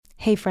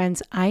Hey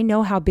friends, I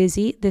know how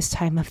busy this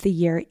time of the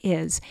year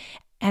is.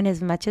 And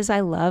as much as I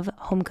love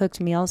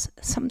home-cooked meals,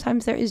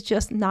 sometimes there is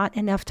just not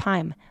enough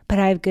time. But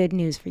I have good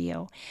news for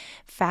you.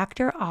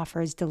 Factor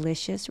offers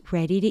delicious,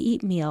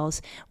 ready-to-eat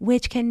meals,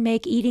 which can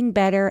make eating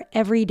better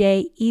every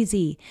day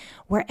easy.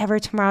 Wherever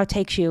tomorrow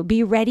takes you,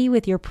 be ready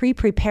with your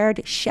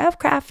pre-prepared,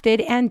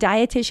 chef-crafted, and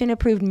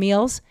dietitian-approved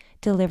meals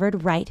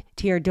delivered right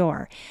to your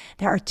door.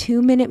 There are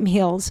 2-minute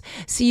meals,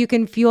 so you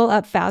can fuel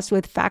up fast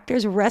with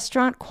Factor's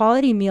restaurant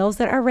quality meals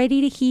that are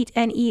ready to heat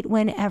and eat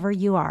whenever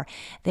you are.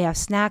 They have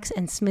snacks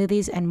and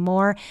smoothies and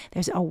more.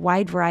 There's a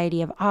wide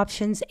variety of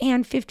options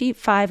and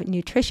 55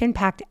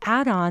 nutrition-packed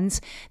add-ons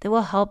that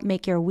will help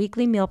make your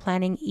weekly meal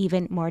planning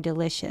even more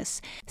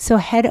delicious. So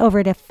head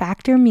over to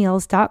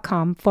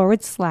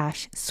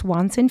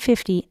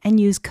factormeals.com/Swanson50 and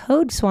use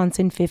code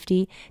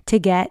Swanson50 to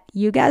get,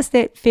 you guessed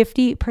it,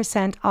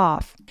 50%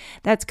 off.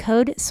 That's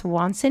code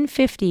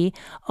Swanson50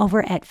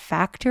 over at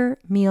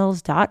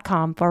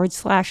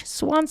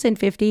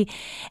factormeals.com/Swanson50,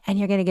 and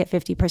you're going to get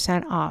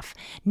 50% off.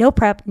 No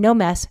prep, no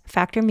mess.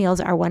 Factor meals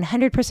are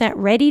 100%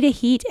 ready to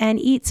heat and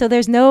eat, so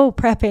there's no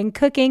prepping,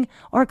 cooking,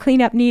 or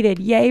cleanup needed.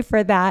 Yay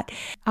for that.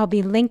 I'll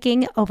be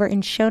linking over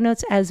in show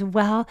notes as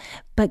well,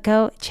 but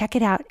go check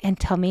it out and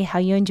tell me how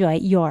you enjoy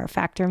your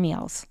Factor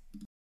meals.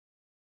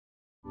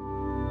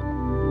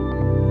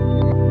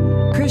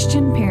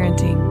 Christian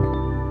parenting.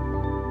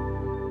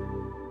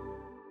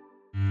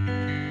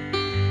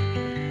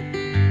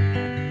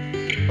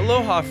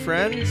 Aloha,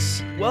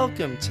 friends!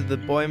 Welcome to the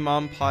Boy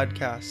Mom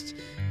Podcast,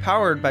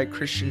 powered by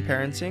Christian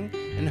Parenting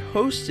and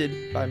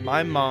hosted by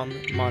my mom,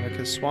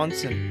 Monica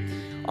Swanson.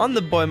 On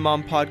the Boy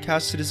Mom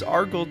Podcast, it is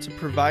our goal to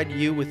provide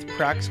you with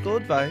practical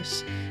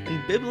advice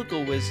and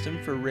biblical wisdom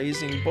for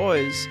raising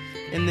boys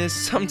in this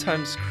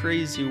sometimes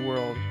crazy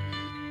world.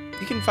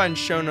 You can find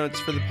show notes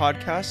for the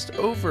podcast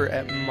over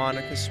at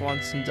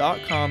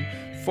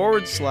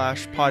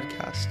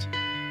monicaswanson.com/podcast.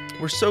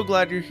 We're so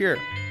glad you're here.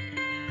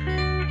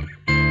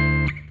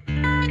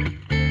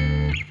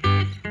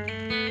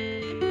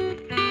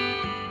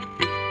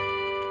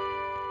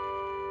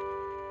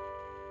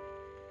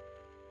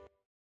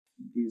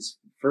 These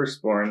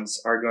firstborns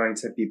are going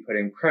to be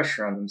putting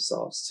pressure on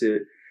themselves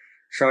to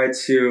try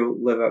to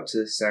live up to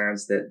the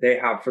standards that they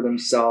have for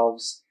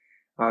themselves,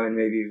 and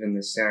maybe even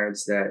the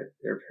standards that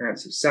their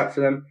parents have set for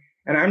them.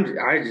 And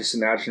I just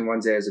imagine one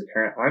day as a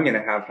parent, I'm going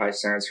to have high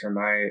standards for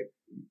my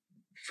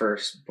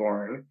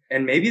firstborn,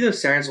 and maybe those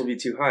standards will be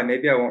too high.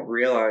 Maybe I won't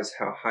realize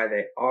how high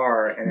they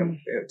are, and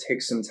it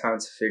takes some time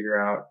to figure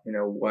out,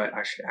 what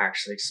I should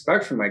actually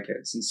expect from my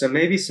kids. And so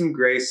maybe some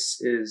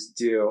grace is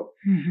due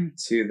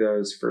to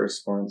those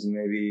firstborns, and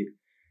maybe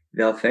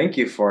they'll thank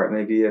you for it.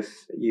 Maybe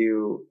if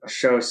you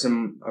show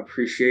some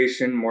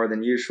appreciation more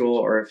than usual,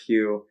 or if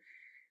you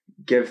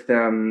give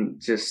them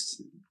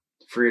just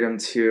freedom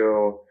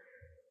to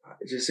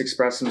just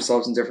express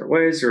themselves in different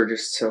ways, or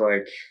just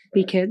to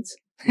be kids.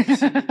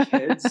 Kids,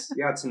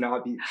 to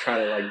not try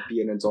to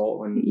be an adult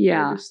when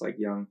you're just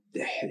young.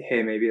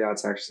 Hey, maybe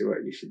that's actually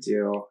what you should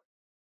do.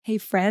 Hey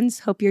friends,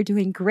 hope you're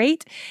doing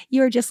great.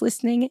 You're just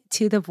listening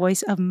to the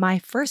voice of my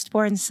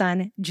firstborn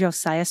son,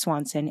 Josiah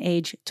Swanson,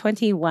 age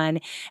 21,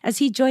 as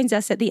he joins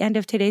us at the end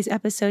of today's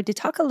episode to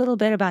talk a little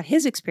bit about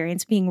his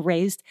experience being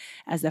raised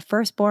as the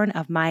firstborn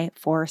of my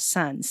 4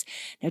 sons.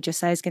 Now,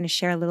 Josiah is going to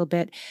share a little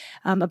bit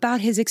about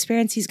his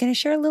experience. He's going to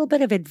share a little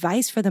bit of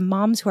advice for the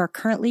moms who are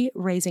currently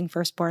raising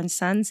firstborn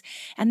sons,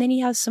 and then he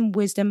has some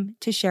wisdom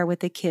to share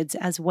with the kids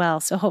as well.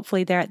 So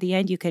hopefully there at the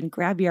end, you can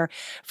grab your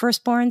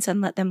firstborns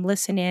and let them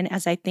listen in,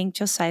 as I think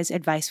Josiah's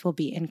advice will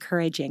be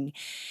encouraging.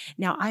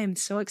 Now, I am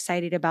so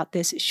excited about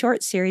this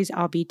short series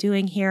I'll be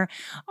doing here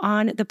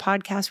on the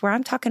podcast where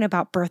I'm talking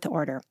about birth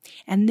order.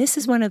 And this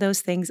is one of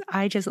those things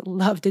I just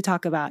love to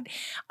talk about.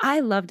 I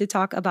love to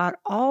talk about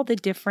all the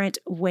different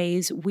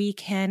ways we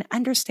can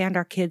understand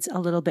our kids a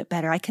little bit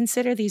better. I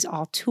consider these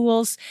all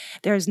tools.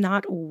 There's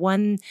not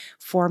one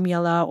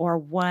formula or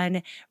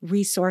one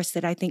resource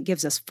that I think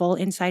gives us full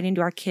insight into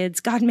our kids.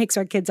 God makes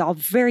our kids all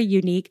very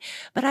unique,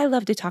 but I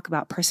love to talk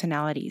about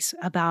personalities,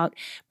 about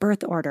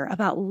birth order,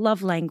 about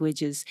love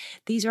languages.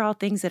 These are all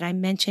things that I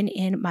mention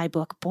in my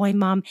book, Boy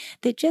Mom,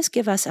 that just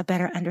give us a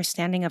better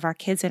understanding of our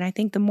kids. And I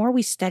think the more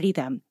we study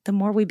them, the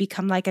more we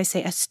become, like I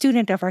say, a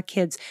student of our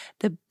kids,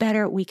 the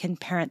better we can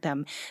parent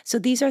them. So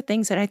these are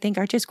things that I think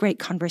are just great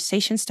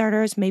conversation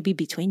starters, maybe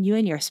between you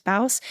and your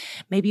spouse.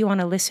 Maybe you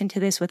want to listen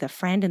to this with a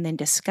friend and then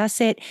discuss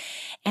it.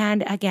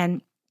 And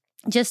again,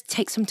 just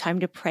take some time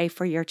to pray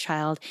for your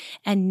child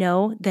and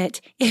know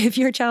that if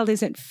your child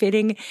isn't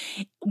fitting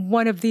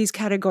one of these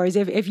categories,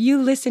 if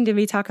you listen to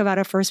me talk about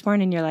a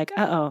firstborn and you're like,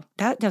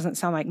 that doesn't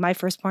sound like my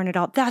firstborn at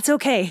all, that's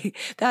okay.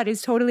 That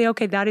is totally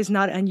okay. That is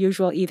not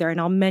unusual either. And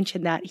I'll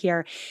mention that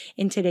here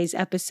in today's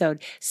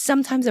episode.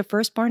 Sometimes a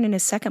firstborn and a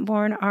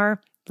secondborn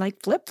are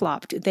like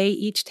flip-flopped. They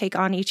each take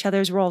on each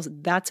other's roles.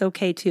 That's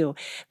okay too.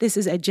 This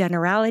is a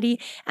generality,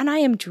 and I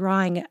am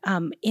drawing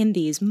in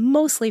these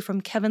mostly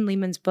from Kevin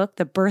Leman's book,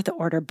 The Birth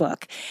Order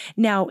Book.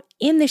 Now,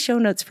 in the show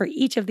notes for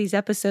each of these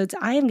episodes,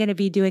 I am going to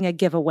be doing a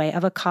giveaway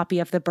of a copy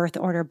of the Birth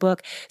Order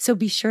Book. So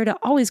be sure to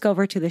always go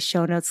over to the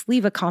show notes,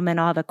 leave a comment.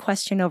 I'll have a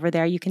question over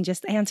there. You can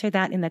just answer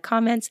that in the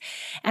comments,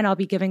 and I'll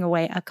be giving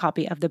away a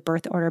copy of the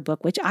Birth Order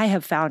Book, which I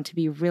have found to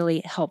be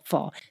really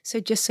helpful. So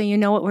just so you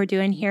know what we're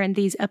doing here in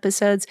these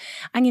episodes,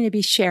 I'm going to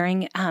be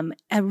sharing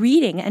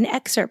an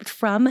excerpt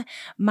from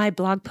my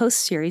blog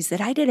post series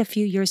that I did a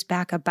few years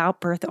back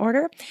about birth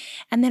order.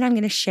 And then I'm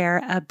going to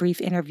share a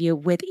brief interview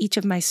with each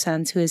of my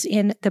sons who is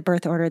in the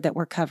birth order that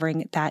we're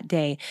covering that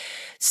day.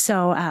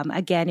 So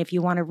again, if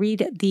you want to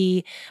read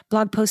the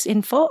blog post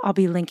in full, I'll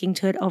be linking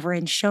to it over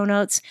in show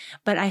notes.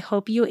 But I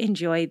hope you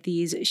enjoy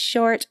these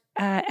short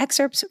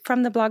excerpts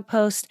from the blog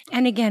post.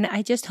 And again,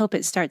 I just hope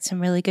it starts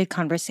some really good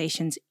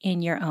conversations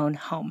in your own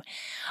home.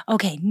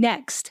 Okay,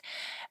 next.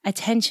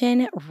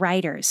 Attention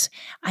writers.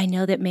 I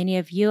know that many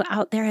of you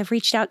out there have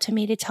reached out to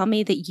me to tell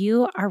me that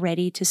you are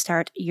ready to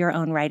start your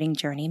own writing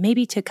journey,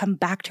 maybe to come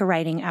back to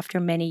writing after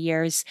many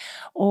years,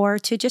 or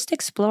to just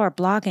explore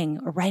blogging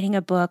or writing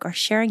a book or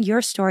sharing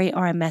your story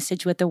or a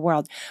message with the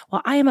world.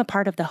 Well, I am a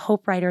part of the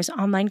Hope Writers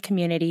online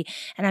community,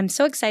 and I'm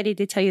so excited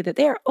to tell you that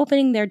they are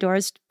opening their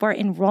doors for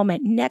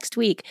enrollment next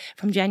week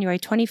from January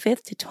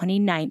 25th to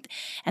 29th.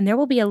 And there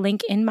will be a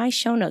link in my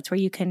show notes where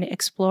you can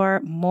explore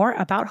more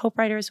about Hope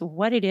Writers,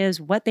 what it is,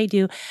 what they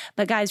do.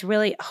 But guys,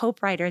 really,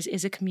 Hope Writers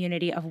is a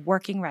community of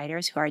working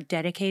writers who are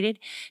dedicated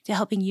to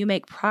helping you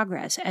make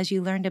progress as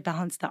you learn to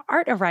balance the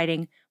art of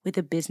writing with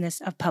the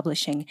business of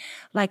publishing.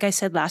 Like I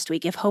said last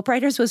week, if Hope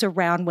Writers was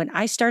around when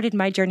I started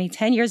my journey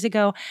 10 years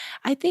ago,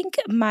 I think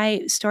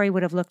my story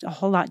would have looked a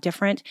whole lot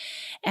different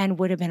and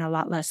would have been a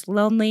lot less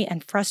lonely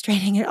and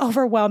frustrating and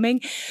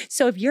overwhelming.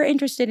 So if you're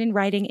interested in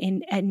writing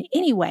in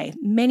any way,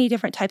 many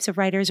different types of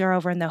writers are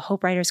over in the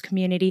Hope Writers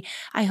community.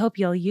 I hope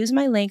you'll use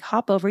my link,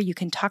 hop over. You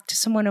can talk to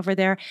someone over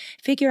there,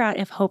 figure out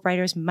if Hope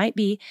Writers might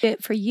be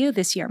fit for you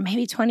this year.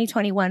 Maybe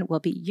 2021 will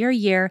be your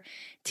year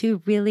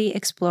to really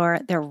explore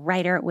the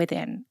writer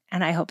within.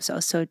 And I hope so.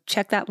 So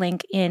check that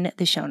link in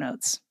the show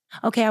notes.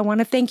 Okay, I want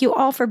to thank you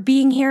all for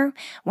being here.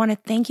 I want to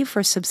thank you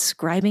for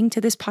subscribing to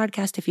this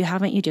podcast. If you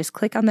haven't, you just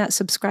click on that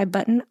subscribe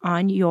button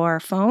on your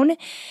phone.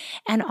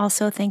 And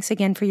also, thanks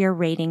again for your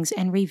ratings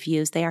and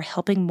reviews. They are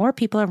helping more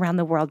people around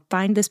the world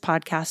find this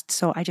podcast.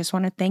 So I just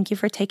want to thank you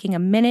for taking a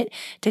minute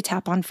to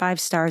tap on 5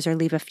 stars or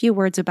leave a few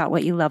words about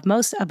what you love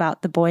most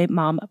about the Boy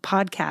Mom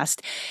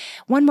podcast.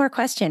 One more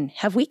question.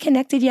 Have we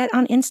connected yet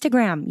on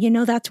Instagram? You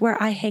know, that's where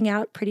I hang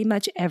out pretty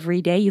much every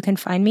day. You can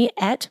find me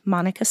at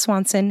Monica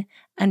Swanson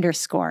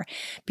 _.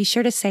 Be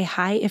sure to say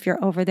hi if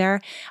you're over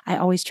there. I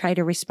always try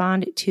to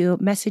respond to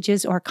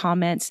messages or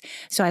comments,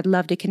 so I'd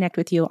love to connect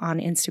with you on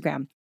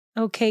Instagram.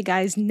 Okay,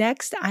 guys,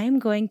 next I am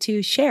going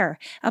to share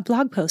a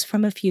blog post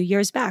from a few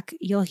years back.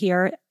 You'll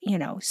hear,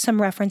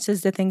 some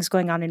references to things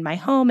going on in my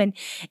home, and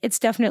it's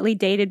definitely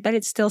dated, but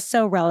it's still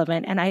so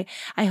relevant. And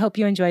I hope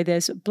you enjoy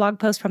this blog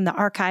post from the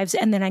archives,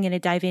 and then I'm going to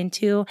dive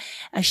into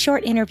a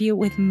short interview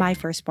with my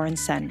firstborn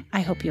son.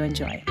 I hope you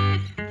enjoy.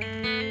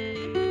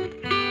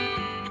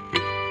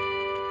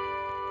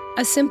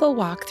 A simple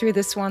walk through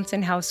the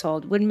Swanson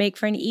household would make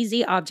for an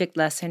easy object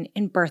lesson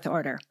in birth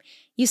order.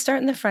 You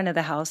start in the front of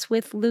the house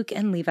with Luke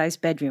and Levi's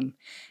bedroom.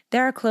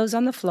 There are clothes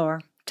on the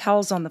floor,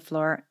 towels on the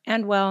floor,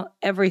 and, well,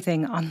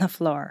 everything on the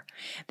floor.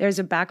 There's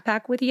a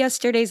backpack with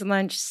yesterday's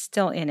lunch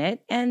still in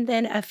it, and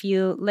then a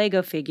few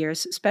Lego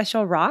figures,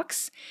 special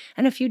rocks,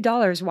 and a few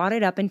dollars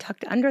wadded up and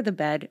tucked under the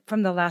bed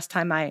from the last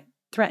time I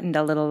threatened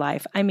a little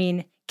life.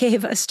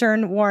 Gave a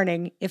stern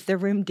warning if the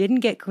room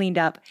didn't get cleaned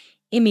up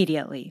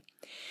immediately.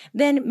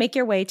 Then make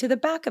your way to the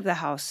back of the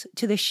house,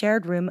 to the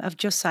shared room of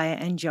Josiah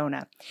and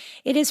Jonah.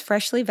 It is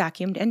freshly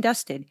vacuumed and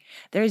dusted.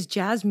 There is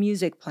jazz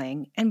music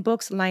playing and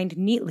books lined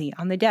neatly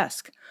on the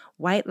desk.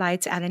 White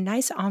lights add a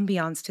nice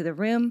ambiance to the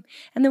room,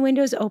 and the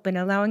windows open,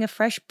 allowing a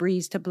fresh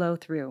breeze to blow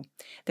through.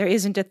 There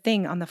isn't a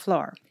thing on the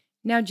floor.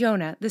 Now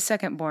Jonah, the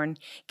second-born,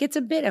 gets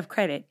a bit of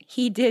credit.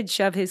 He did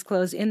shove his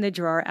clothes in the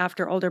drawer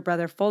after older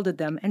brother folded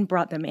them and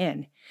brought them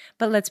in.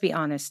 But let's be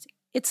honest.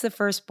 It's the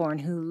firstborn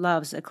who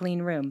loves a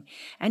clean room,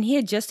 and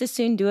he'd just as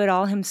soon do it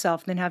all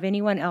himself than have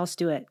anyone else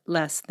do it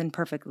less than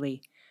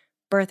perfectly.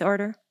 Birth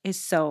order is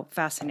so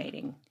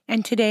fascinating.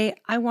 And today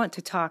I want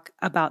to talk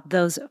about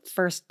those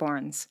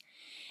firstborns.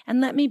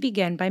 And let me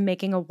begin by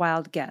making a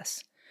wild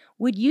guess.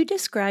 Would you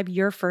describe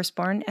your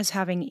firstborn as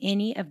having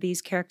any of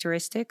these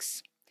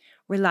characteristics?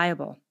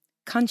 Reliable,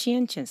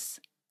 conscientious,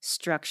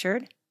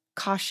 structured,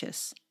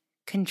 cautious,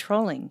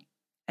 controlling,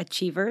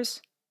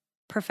 achievers,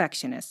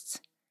 perfectionists.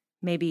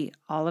 Maybe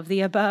all of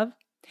the above?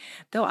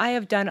 Though I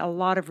have done a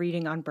lot of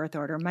reading on birth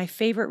order, my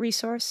favorite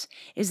resource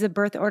is the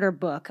Birth Order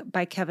book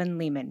by Kevin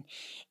Leman.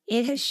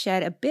 It has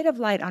shed a bit of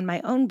light on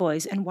my own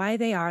boys and why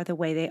they are the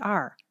way they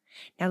are.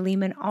 Now,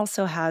 Leman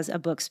also has a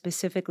book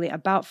specifically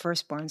about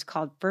firstborns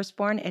called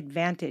Firstborn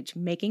Advantage,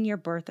 Making Your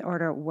Birth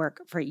Order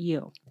Work for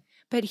You.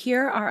 But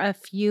here are a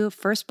few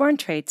firstborn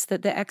traits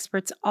that the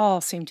experts all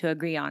seem to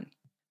agree on.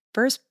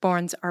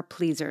 Firstborns are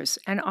pleasers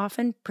and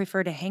often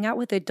prefer to hang out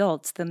with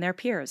adults than their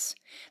peers.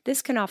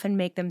 This can often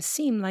make them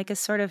seem like a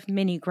sort of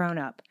mini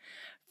grown-up.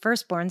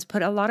 Firstborns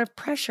put a lot of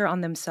pressure on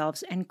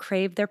themselves and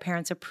crave their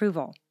parents'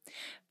 approval.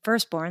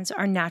 Firstborns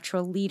are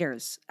natural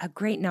leaders. A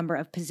great number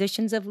of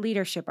positions of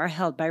leadership are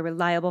held by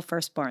reliable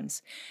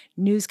firstborns.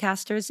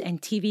 Newscasters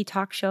and TV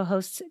talk show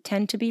hosts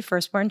tend to be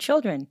firstborn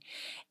children.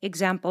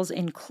 Examples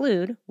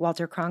include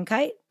Walter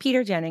Cronkite,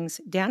 Peter Jennings,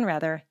 Dan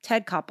Rather,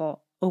 Ted Koppel,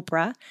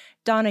 Oprah,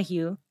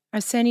 Donahue,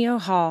 Arsenio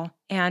Hall,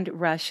 and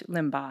Rush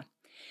Limbaugh.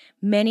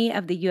 Many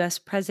of the U.S.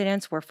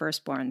 presidents were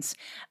firstborns.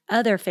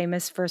 Other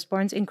famous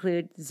firstborns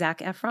include Zac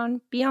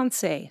Efron,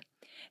 Beyoncé,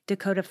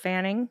 Dakota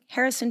Fanning,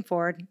 Harrison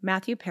Ford,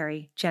 Matthew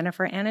Perry,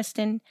 Jennifer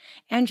Aniston,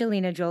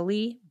 Angelina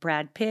Jolie,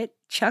 Brad Pitt,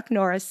 Chuck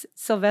Norris,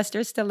 Sylvester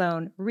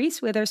Stallone,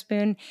 Reese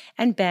Witherspoon,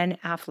 and Ben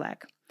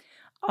Affleck.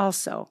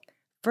 Also,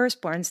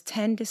 firstborns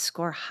tend to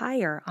score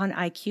higher on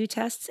IQ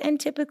tests and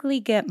typically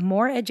get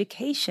more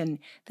education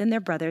than their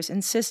brothers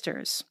and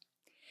sisters.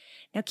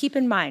 Now keep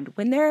in mind,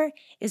 when there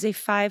is a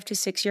 5 to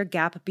 6 year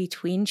gap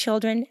between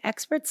children,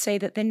 experts say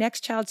that the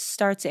next child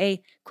starts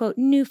a, quote,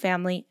 new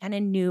family and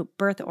a new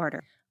birth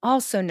order.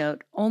 Also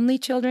note, only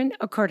children,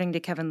 according to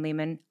Kevin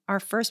Lehman, are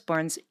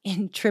firstborns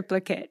in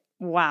triplicate.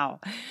 Wow.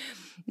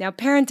 Now,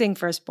 parenting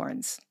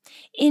firstborns.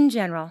 In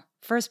general,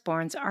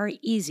 firstborns are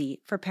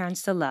easy for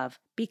parents to love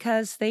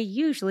because they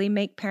usually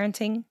make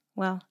parenting,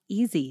 well,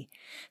 easy.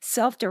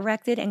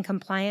 Self-directed and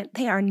compliant,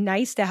 they are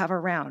nice to have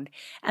around.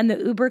 And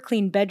the uber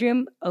clean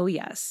bedroom, oh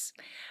yes.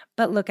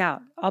 But look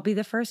out, I'll be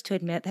the first to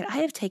admit that I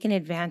have taken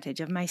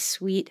advantage of my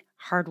sweet,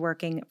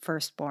 hardworking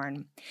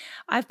firstborn.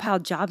 I've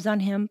piled jobs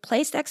on him,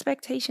 placed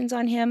expectations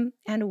on him,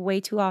 and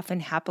way too often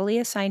happily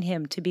assigned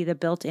him to be the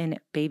built-in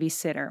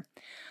babysitter.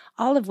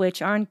 All of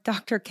which are on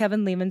Dr.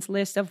 Kevin Lehman's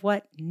list of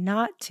what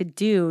not to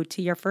do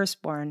to your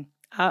firstborn.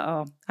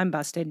 Uh-oh, I'm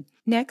busted.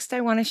 Next,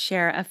 I want to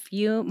share a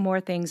few more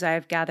things I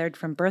have gathered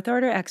from birth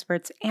order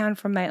experts and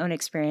from my own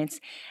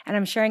experience, and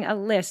I'm sharing a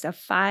list of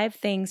 5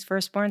 things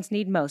firstborns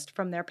need most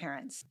from their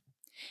parents.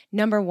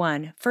 Number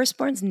 1,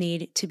 firstborns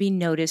need to be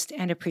noticed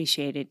and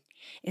appreciated.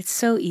 It's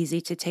so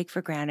easy to take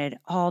for granted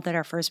all that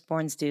our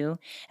firstborns do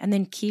and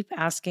then keep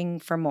asking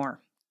for more.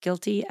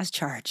 Guilty as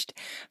charged.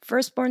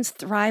 Firstborns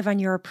thrive on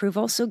your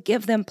approval, so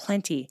give them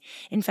plenty.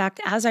 In fact,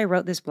 as I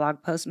wrote this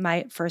blog post,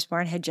 my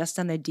firstborn had just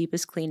done the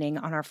deepest cleaning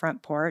on our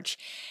front porch,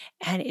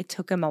 and it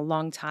took him a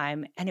long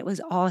time, and it was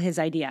all his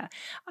idea.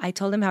 I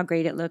told him how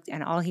great it looked,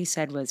 and all he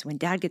said was, when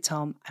Dad gets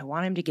home, I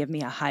want him to give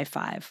me a high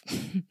five.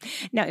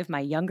 Now, if my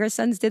younger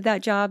sons did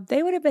that job,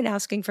 they would have been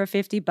asking for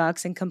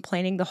 $50 and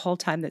complaining the whole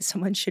time that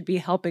someone should be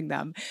helping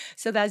them.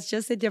 So that's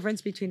just the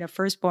difference between a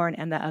firstborn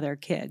and the other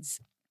kids.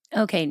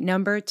 Okay,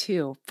 number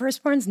 2,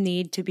 firstborns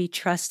need to be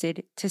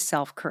trusted to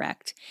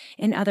self-correct.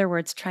 In other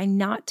words, try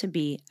not to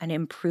be an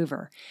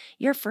improver.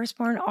 Your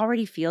firstborn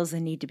already feels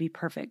the need to be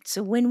perfect,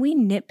 so when we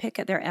nitpick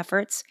at their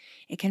efforts,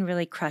 it can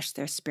really crush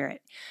their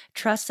spirit.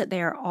 Trust that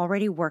they are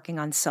already working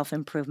on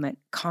self-improvement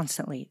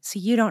constantly, so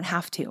you don't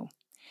have to.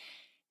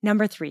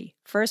 Number 3,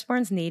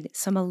 firstborns need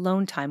some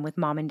alone time with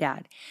mom and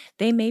dad.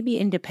 They may be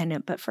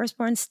independent, but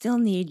firstborns still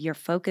need your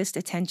focused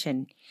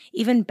attention.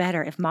 Even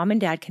better if mom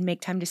and dad can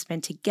make time to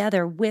spend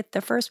together with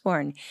the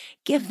firstborn.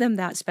 Give them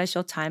that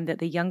special time that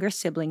the younger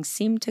siblings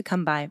seem to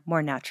come by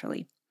more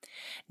naturally.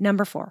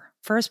 Number 4,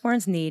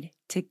 firstborns need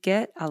to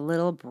get a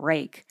little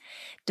break.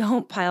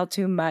 Don't pile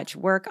too much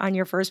work on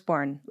your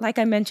firstborn. Like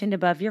I mentioned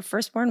above, your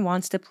firstborn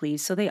wants to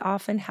please, so they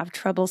often have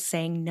trouble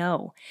saying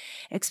no.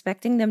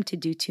 Expecting them to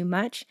do too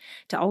much,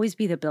 to always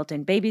be the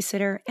built-in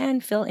babysitter,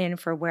 and fill in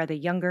for where the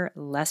younger,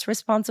 less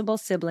responsible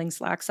sibling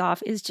slacks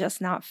off is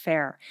just not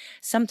fair.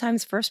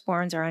 Sometimes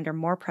firstborns are under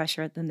more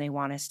pressure than they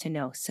want us to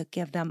know, so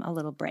give them a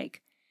little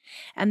break.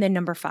 And then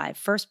number 5,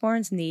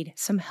 firstborns need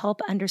some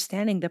help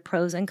understanding the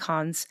pros and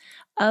cons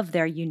of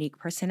their unique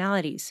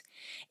personalities.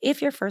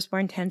 If your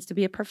firstborn tends to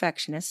be a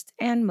perfectionist,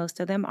 and most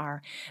of them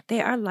are,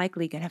 they are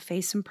likely going to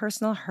face some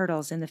personal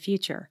hurdles in the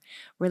future.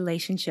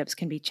 Relationships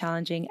can be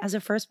challenging, as a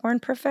firstborn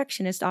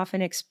perfectionist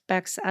often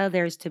expects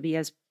others to be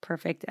as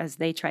perfect as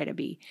they try to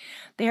be.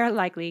 They are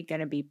likely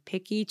going to be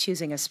picky,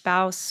 choosing a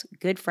spouse,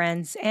 good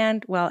friends,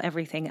 and, well,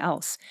 everything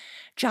else.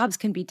 Jobs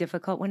can be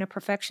difficult when a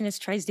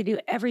perfectionist tries to do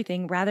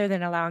everything rather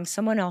than allowing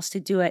someone else to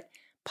do it,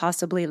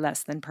 possibly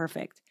less than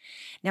perfect.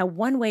 Now,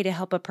 one way to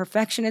help a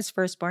perfectionist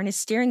firstborn is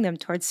steering them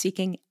towards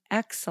seeking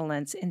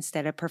excellence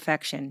instead of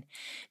perfection.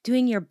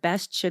 Doing your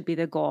best should be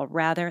the goal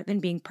rather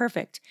than being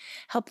perfect.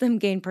 Help them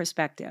gain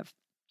perspective.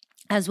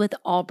 As with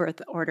all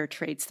birth order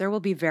traits, there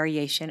will be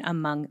variation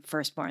among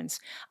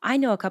firstborns. I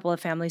know a couple of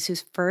families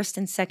whose first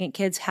and second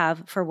kids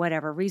have, for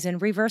whatever reason,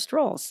 reversed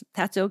roles.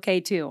 That's okay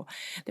too.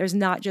 There's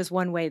not just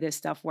one way this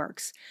stuff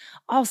works.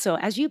 Also,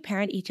 as you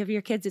parent each of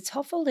your kids, it's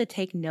helpful to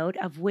take note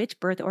of which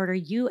birth order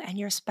you and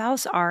your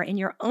spouse are in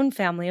your own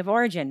family of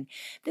origin.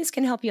 This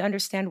can help you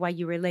understand why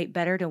you relate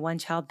better to one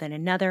child than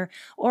another,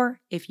 or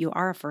if you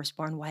are a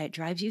firstborn, why it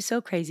drives you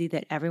so crazy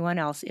that everyone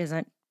else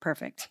isn't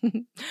Perfect.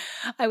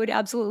 I would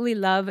absolutely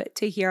love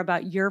to hear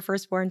about your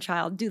firstborn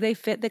child. Do they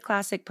fit the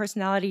classic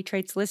personality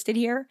traits listed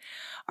here?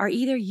 Are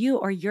either you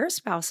or your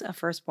spouse a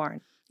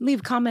firstborn?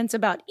 Leave comments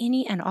about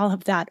any and all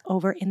of that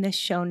over in the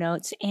show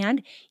notes,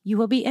 and you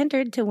will be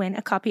entered to win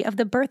a copy of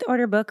the Birth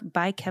Order book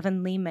by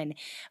Kevin Lehman.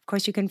 Of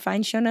course, you can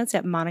find show notes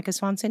at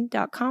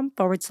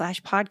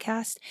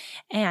monicaswanson.com/podcast.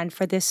 And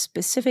for this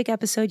specific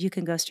episode, you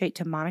can go straight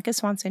to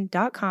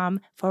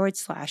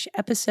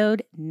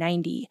monicaswanson.com/episode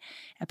 90,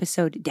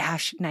 episode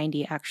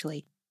 -90,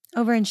 actually.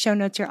 Over in show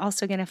notes, you're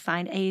also going to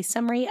find a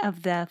summary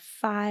of the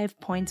 5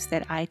 points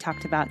that I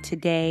talked about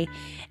today.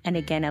 And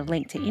again, a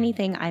link to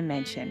anything I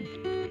mentioned.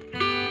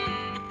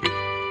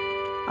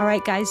 All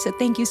right, guys, so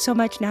thank you so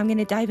much. Now I'm going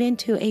to dive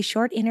into a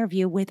short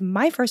interview with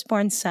my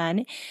firstborn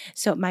son.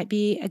 So it might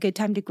be a good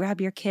time to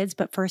grab your kids.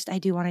 But first, I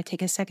do want to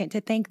take a second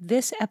to thank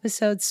this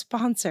episode's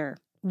sponsor,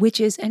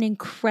 which is an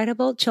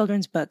incredible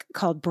children's book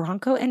called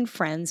Bronco and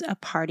Friends, A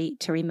Party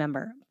to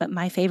Remember. But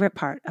my favorite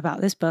part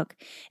about this book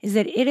is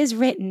that it is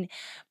written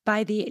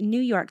by the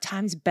New York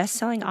Times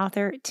bestselling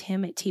author,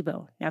 Tim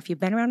Tebow. Now, if you've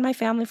been around my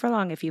family for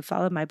long, if you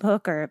followed my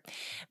book or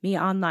me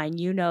online,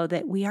 you know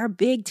that we are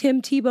big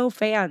Tim Tebow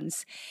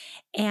fans.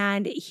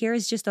 And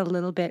here's just a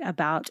little bit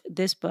about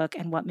this book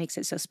and what makes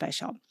it so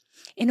special.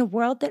 In a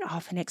world that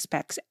often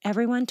expects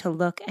everyone to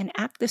look and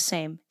act the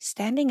same,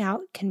 standing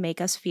out can make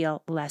us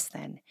feel less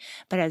than.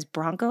 But as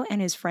Bronco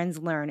and his friends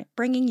learn,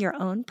 bringing your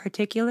own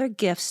particular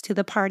gifts to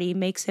the party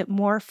makes it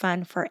more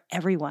fun for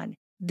everyone.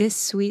 This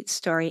sweet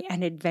story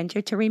and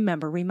adventure to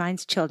remember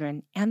reminds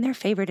children and their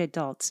favorite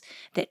adults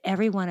that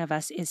every one of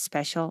us is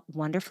special,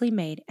 wonderfully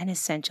made, and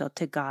essential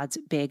to God's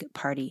big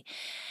party.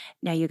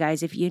 Now, you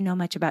guys, if you know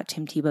much about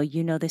Tim Tebow,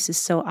 you know this is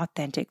so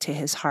authentic to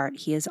his heart.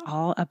 He is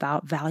all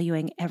about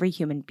valuing every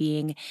human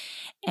being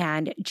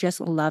and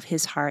just love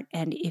his heart.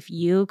 And if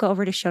you go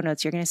over to show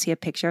notes, you're going to see a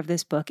picture of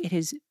this book. It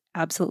is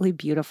absolutely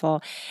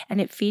beautiful.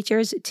 And it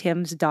features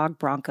Tim's dog,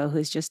 Bronco,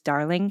 who's just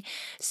darling.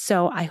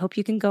 So I hope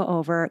you can go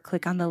over,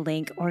 click on the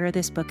link, order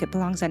this book. It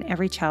belongs on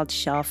every child's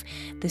shelf.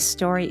 This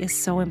story is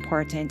so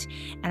important,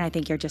 and I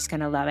think you're just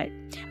going to love it.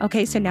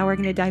 Okay, so now we're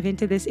going to dive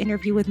into this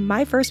interview with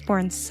my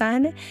firstborn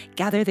son.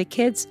 Gather the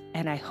kids,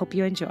 and I hope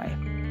you enjoy.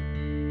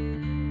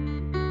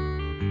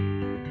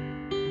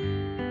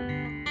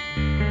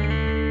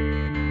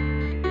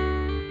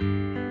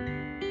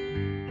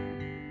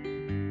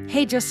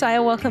 Hey,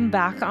 Josiah, welcome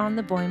back on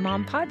the Boy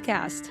Mom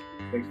podcast.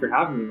 Thanks for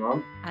having me,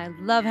 Mom. I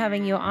love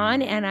having you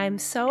on, and I'm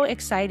so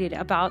excited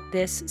about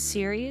this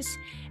series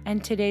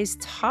and today's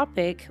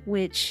topic,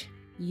 which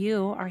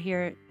you are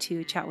here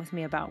to chat with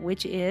me about,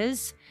 which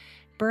is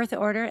birth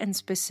order and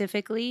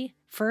specifically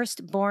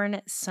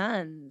firstborn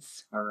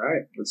sons. All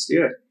right, let's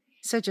do it.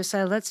 So,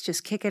 Josiah, let's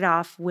just kick it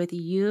off with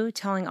you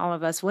telling all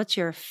of us what's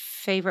your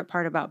favorite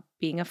part about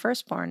being a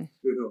firstborn?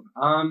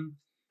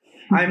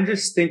 I'm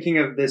just thinking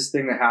of this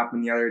thing that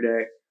happened the other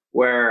day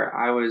where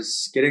I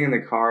was getting in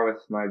the car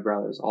with my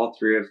brothers, all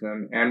three of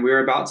them, and we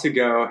were about to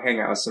go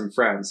hang out with some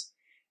friends.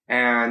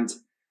 And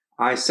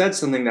I said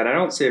something that I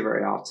don't say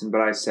very often,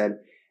 but I said,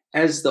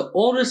 as the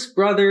oldest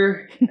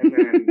brother, and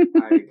then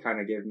I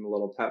kind of gave him a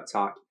little pep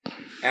talk.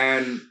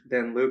 And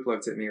then Luke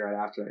looked at me right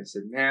after and I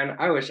said, man,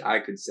 I wish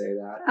I could say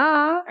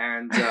that.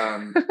 And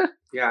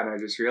yeah, and I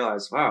just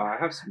realized, wow, I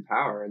have some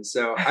power. And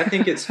so I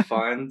think it's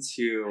fun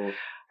to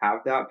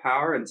have that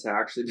power and to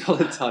actually be able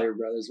to tell your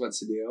brothers what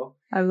to do.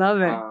 I love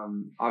it.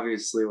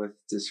 Obviously with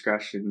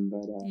discretion,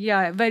 but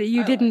yeah, but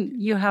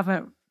you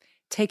haven't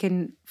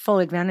taken full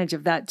advantage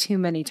of that too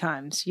many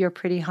times. You're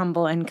pretty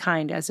humble and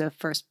kind as a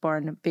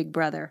firstborn big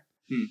brother.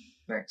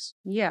 Thanks.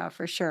 Yeah,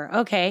 for sure.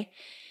 Okay.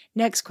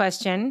 Next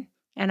question.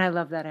 And I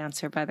love that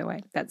answer, by the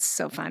way. That's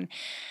so fun.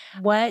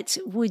 What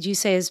would you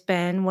say has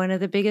been one of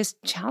the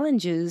biggest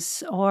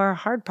challenges or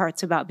hard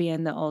parts about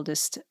being the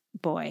oldest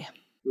boy?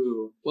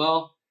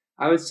 Well,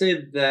 I would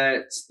say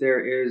that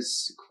there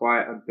is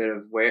quite a bit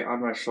of weight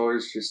on my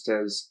shoulders just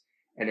as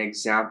an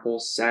example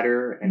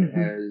setter and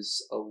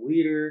as a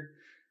leader,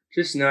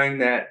 just knowing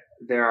that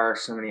there are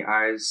so many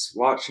eyes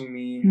watching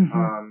me,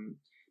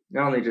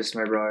 not only just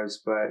my brothers,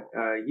 but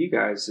you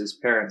guys as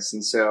parents.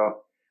 And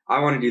so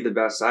I want to do the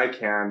best I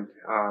can.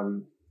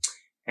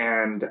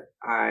 And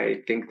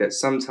I think that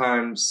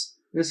sometimes,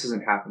 this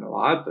doesn't happen a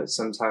lot, but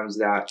sometimes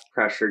that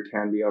pressure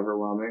can be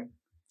overwhelming.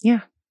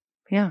 Yeah,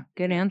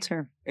 good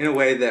answer. In a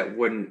way that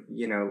wouldn't,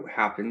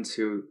 happen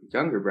to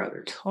younger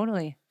brothers.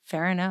 Totally.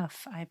 Fair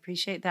enough. I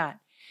appreciate that.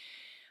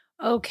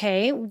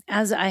 Okay.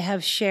 As I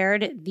have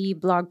shared the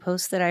blog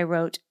post that I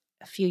wrote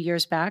a few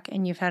years back,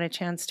 and you've had a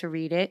chance to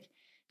read it,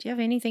 do you have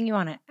anything you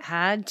want to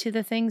add to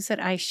the things that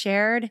I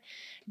shared?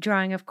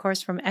 Drawing, of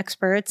course, from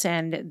experts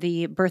and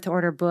the birth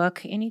order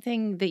book.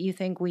 Anything that you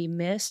think we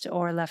missed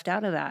or left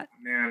out of that?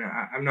 Man,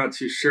 I'm not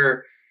too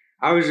sure.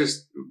 I was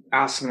just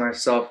asking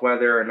myself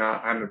whether or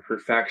not I'm a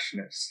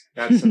perfectionist.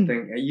 That's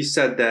something you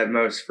said, that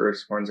most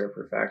firstborns are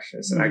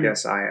perfectionists, and I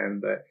guess I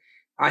am. But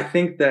I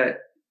think that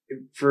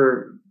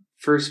for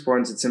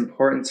firstborns, it's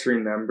important to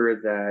remember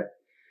that,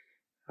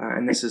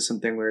 and this is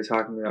something we were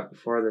talking about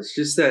before this,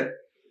 just that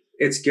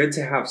it's good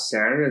to have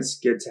standard. It's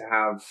good to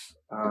have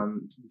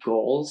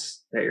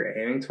goals that you're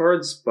aiming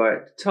towards,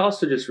 but to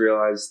also just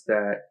realize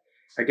that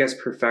I guess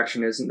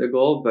perfection isn't the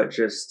goal, but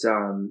just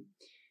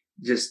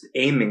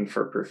aiming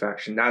for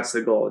perfection. That's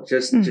the goal.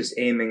 Just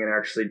aiming and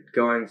actually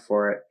going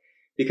for it.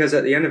 Because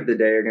at the end of the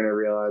day, you're going to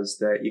realize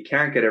that you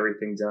can't get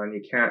everything done.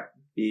 You can't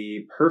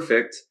be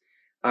perfect.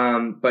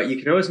 But you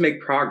can always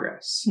make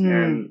progress.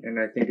 And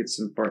I think it's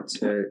important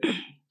to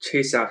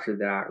chase after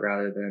that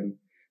rather than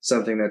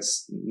something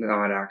that's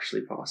not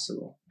actually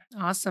possible.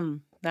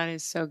 Awesome. That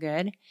is so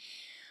good.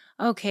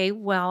 Okay,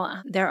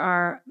 well, there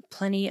are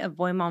plenty of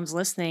boy moms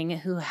listening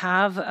who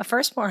have a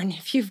firstborn.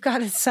 If you've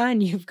got a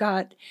son, you've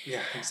got...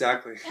 Yeah,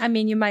 exactly. I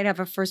mean, you might have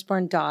a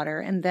firstborn daughter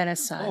and then a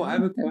son. Oh, I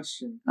have a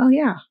question. Oh,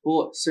 yeah.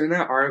 Well, so in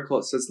that article,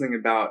 it says something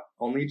about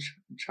only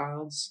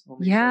childs.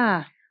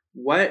 Yeah.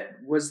 What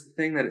was the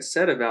thing that it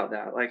said about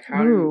that? Like,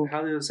 how do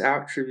those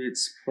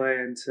attributes play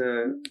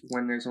into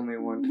when there's only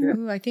one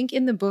kid? I think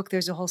in the book,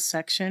 there's a whole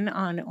section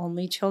on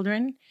only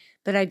children.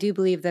 But I do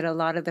believe that a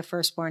lot of the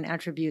firstborn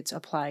attributes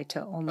apply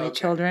to only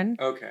children.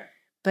 Okay.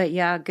 But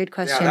yeah, good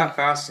question. Yeah, that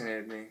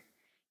fascinated me.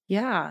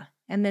 Yeah.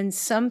 And then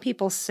some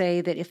people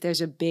say that if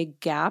there's a big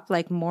gap,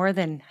 like more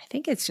than, I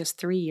think it's just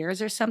 3 years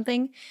or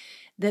something,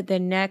 that the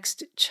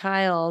next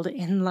child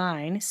in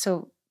line,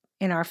 so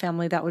in our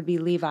family, that would be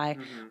Levi,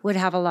 would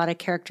have a lot of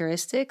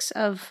characteristics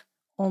of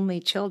only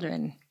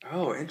children.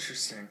 Oh,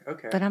 interesting.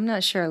 Okay. But I'm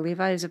not sure.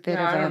 Levi is a bit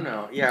of I don't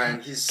know. Yeah,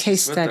 and he's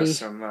case study. With us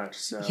so much.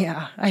 So.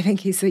 Yeah, I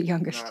think he's the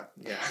youngest.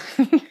 Yeah.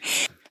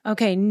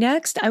 Okay,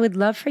 next, I would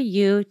love for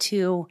you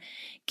to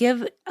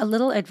give a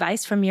little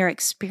advice from your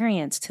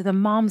experience to the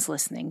moms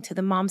listening, to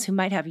the moms who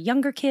might have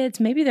younger kids,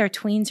 maybe they're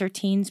tweens or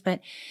teens, but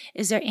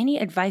is there any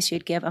advice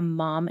you'd give a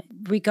mom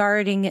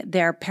regarding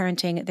their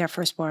parenting their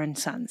firstborn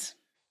sons?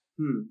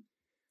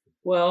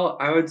 Well,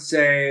 I would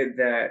say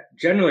that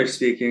generally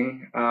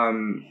speaking,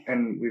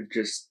 and we've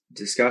just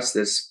discussed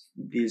this,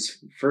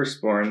 these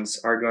firstborns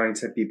are going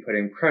to be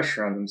putting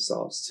pressure on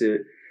themselves to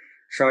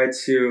try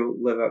to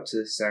live up to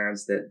the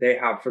standards that they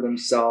have for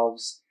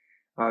themselves,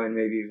 and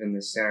maybe even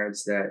the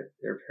standards that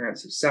their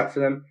parents have set for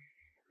them.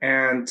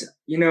 And,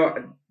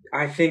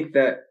 I think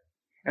that,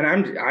 and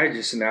I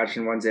just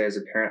imagine one day as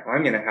a parent,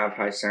 I'm going to have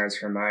high standards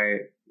for my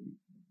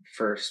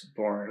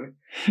firstborn.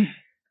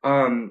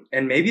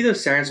 And maybe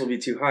those standards will be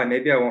too high.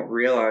 Maybe I won't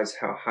realize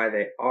how high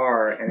they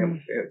are.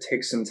 And it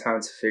takes some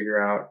time to figure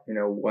out,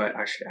 what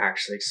I should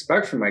actually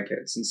expect from my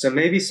kids. And so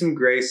maybe some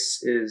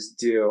grace is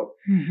due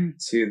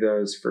to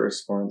those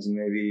firstborns, and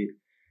maybe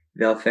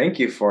they'll thank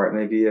you for it.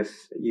 Maybe if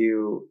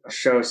you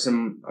show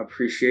some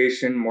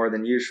appreciation more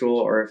than usual,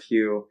 or if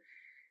you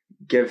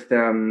give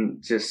them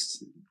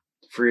just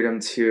freedom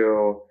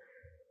to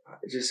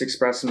just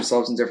express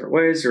themselves in different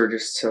ways, or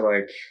just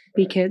to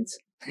be kids.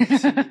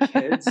 Kids,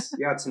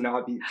 to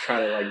not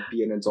try to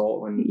be an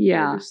adult when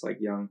you're just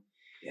young.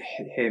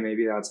 Hey,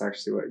 maybe that's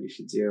actually what you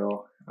should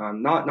do.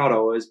 Not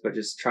always, but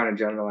just trying to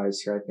generalize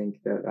here. I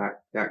think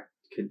that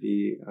could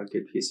be a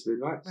good piece of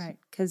advice. Right,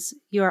 because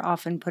you are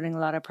often putting a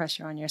lot of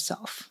pressure on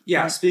yourself.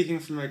 Yeah, right? Speaking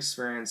from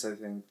experience, I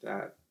think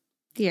that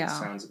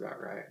sounds about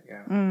right.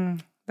 Yeah,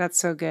 that's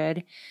so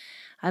good.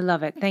 I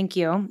love it. Thank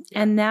you.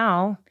 Yeah. And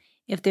now,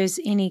 if there's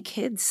any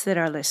kids that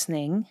are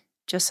listening,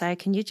 Josiah,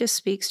 can you just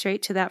speak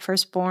straight to that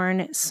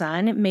firstborn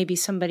son? Maybe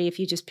somebody, if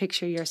you just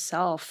picture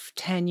yourself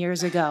 10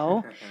 years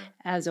ago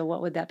as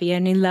what would that be,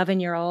 an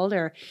 11-year-old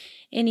or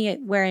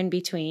anywhere in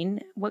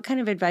between. What kind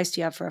of advice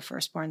do you have for a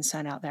firstborn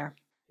son out there?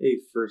 A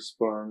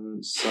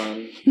firstborn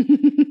son.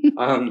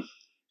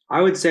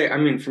 I would say,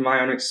 from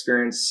my own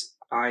experience,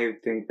 I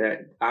think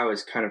that I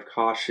was kind of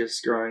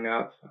cautious growing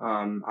up.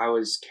 I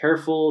was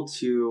careful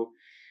to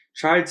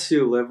try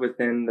to live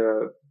within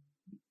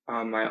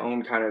my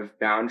own kind of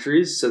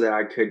boundaries so that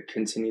I could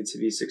continue to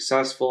be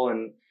successful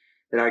and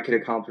that I could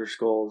accomplish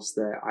goals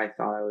that I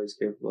thought I was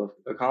capable of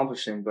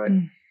accomplishing. But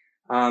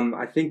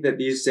I think that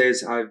these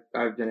days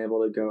I've been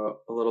able to go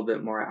a little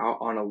bit more out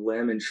on a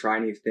limb and try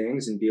new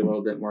things and be a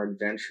little bit more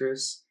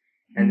adventurous.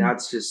 And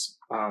that's just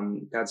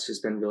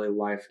been really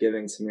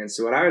life-giving to me. And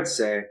so what I would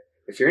say,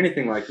 if you're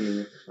anything like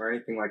me or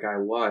anything like I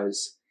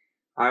was,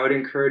 I would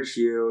encourage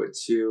you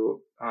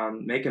to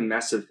make a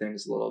mess of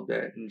things a little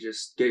bit and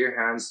just get your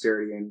hands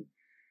dirty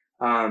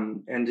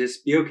and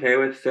just be okay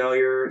with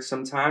failure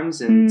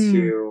sometimes, and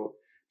to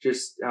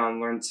just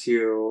learn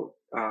to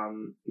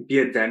be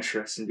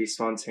adventurous and be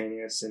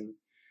spontaneous.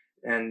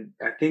 And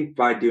I think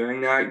by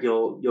doing that,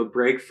 you'll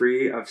break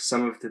free of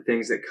some of the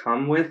things that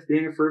come with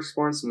being a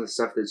firstborn, some of the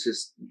stuff that's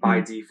just by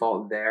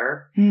default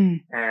there.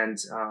 And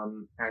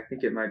I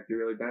think it might be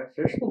really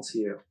beneficial to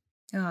you.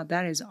 Oh,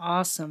 that is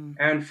awesome.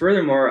 And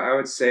furthermore, I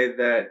would say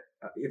that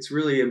it's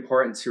really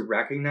important to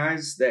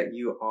recognize that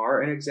you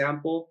are an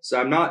example. So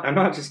I'm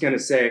not just going to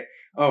say,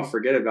 oh,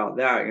 forget about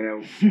that.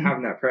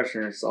 Having that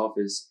pressure on yourself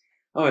is,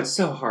 oh, it's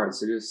so hard.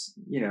 So just,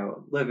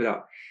 live it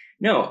up.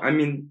 No,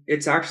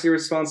 it's actually a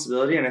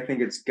responsibility, and I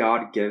think it's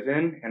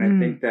God-given. And I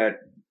think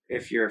that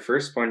if you're a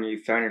firstborn, you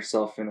found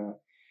yourself in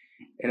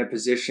in a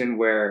position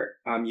where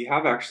you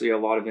have actually a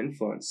lot of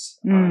influence,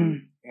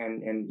 and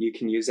you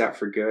can use that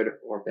for good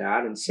or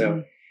bad. And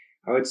so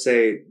I would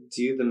say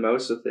do the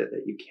most with it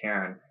that you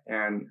can.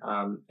 And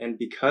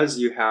because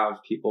you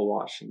have people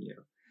watching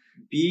you,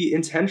 be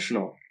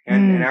intentional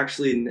and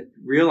actually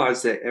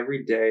realize that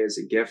every day is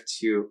a gift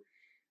to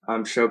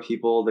show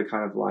people the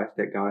kind of life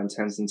that God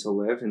intends them to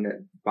live. And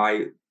that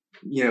by,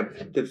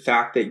 the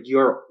fact that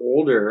you're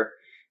older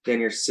than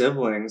your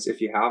siblings,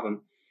 if you have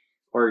them,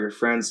 or your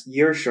friends,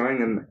 you're showing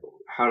them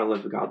how to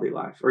live a godly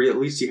life, or at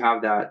least you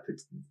have that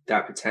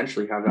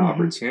potentially have the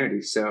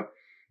opportunity. So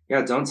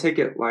yeah, don't take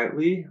it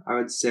lightly. I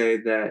would say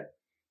that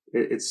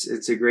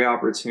it's a great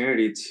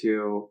opportunity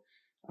to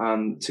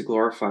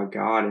glorify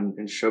God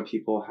and show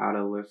people how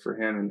to live for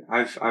Him. And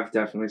I've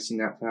definitely seen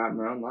that play out in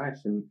my own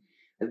life. And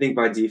I think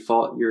by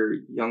default, your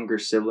younger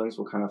siblings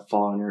will kind of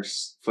follow in your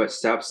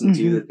footsteps and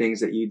do the things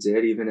that you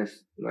did, even if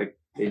like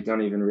they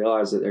don't even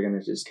realize that they're going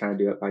to just kind of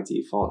do it by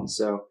default. And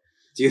so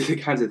do the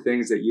kinds of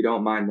things that you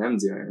don't mind them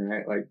doing,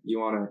 right? Like you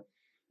want to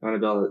be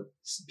able to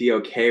be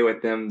okay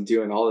with them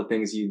doing all the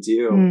things you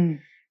do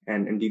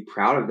and be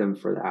proud of them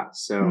for that.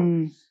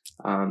 So,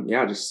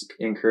 just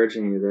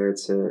encouraging you there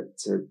to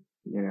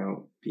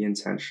be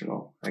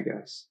intentional, I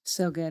guess.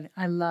 So good.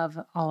 I love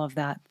all of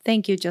that.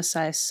 Thank you,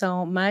 Josiah,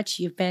 so much.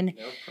 You've been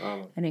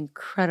an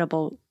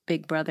incredible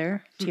big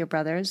brother to your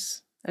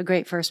brothers, a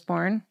great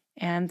firstborn,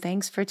 and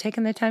thanks for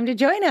taking the time to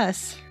join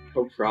us.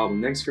 No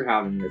problem. Thanks for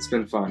having me. It's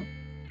been fun.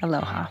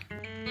 Aloha.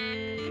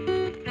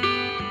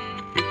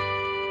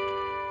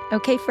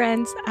 Okay,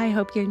 friends, I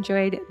hope you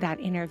enjoyed that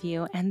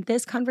interview and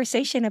this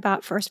conversation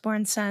about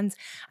firstborn sons.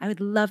 I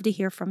would love to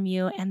hear from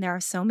you. And there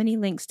are so many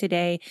links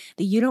today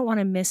that you don't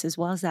want to miss, as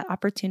well as that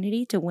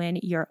opportunity to win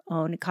your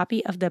own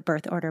copy of the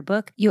Birth Order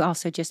book. You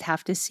also just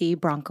have to see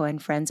Bronco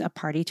and Friends, A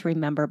Party to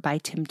Remember by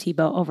Tim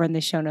Tebow over in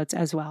the show notes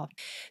as well.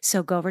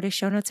 So go over to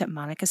show notes at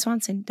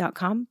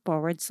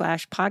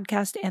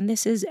monicaswanson.com/podcast. And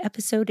this is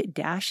episode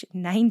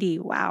 -90.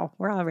 Wow,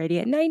 we're already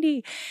at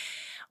 90.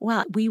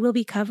 Well, we will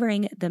be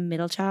covering the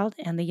middle child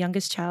and the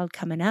youngest child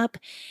coming up.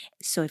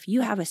 So if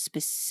you have a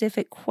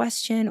specific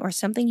question or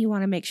something you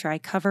want to make sure I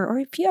cover, or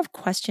if you have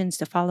questions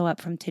to follow up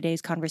from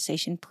today's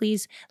conversation,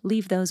 please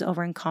leave those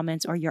over in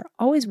comments, or you're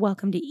always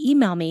welcome to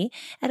email me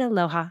at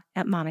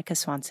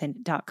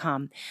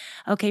aloha@monicaswanson.com.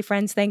 Okay,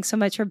 friends, thanks so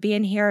much for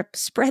being here.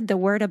 Spread the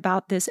word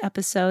about this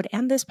episode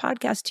and this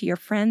podcast to your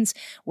friends.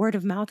 Word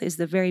of mouth is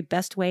the very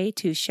best way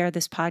to share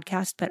this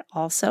podcast. But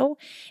also,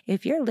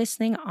 if you're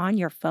listening on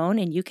your phone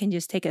and you can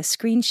just take a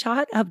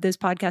screenshot of this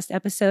podcast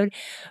episode,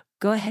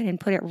 go ahead and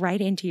put it right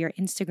into your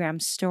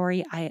Instagram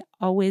story. I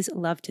always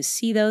love to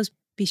see those.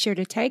 Be sure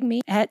to tag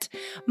me at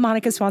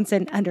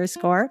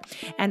 @MonicaSwanson_,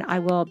 and I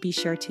will be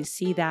sure to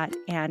see that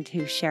and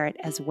to share it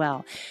as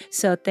well.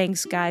 So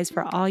thanks, guys,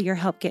 for all your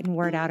help getting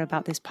word out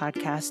about this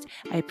podcast.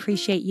 I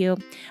appreciate you.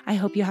 I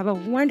hope you have a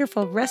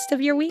wonderful rest of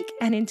your week.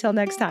 And until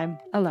next time,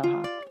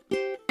 aloha.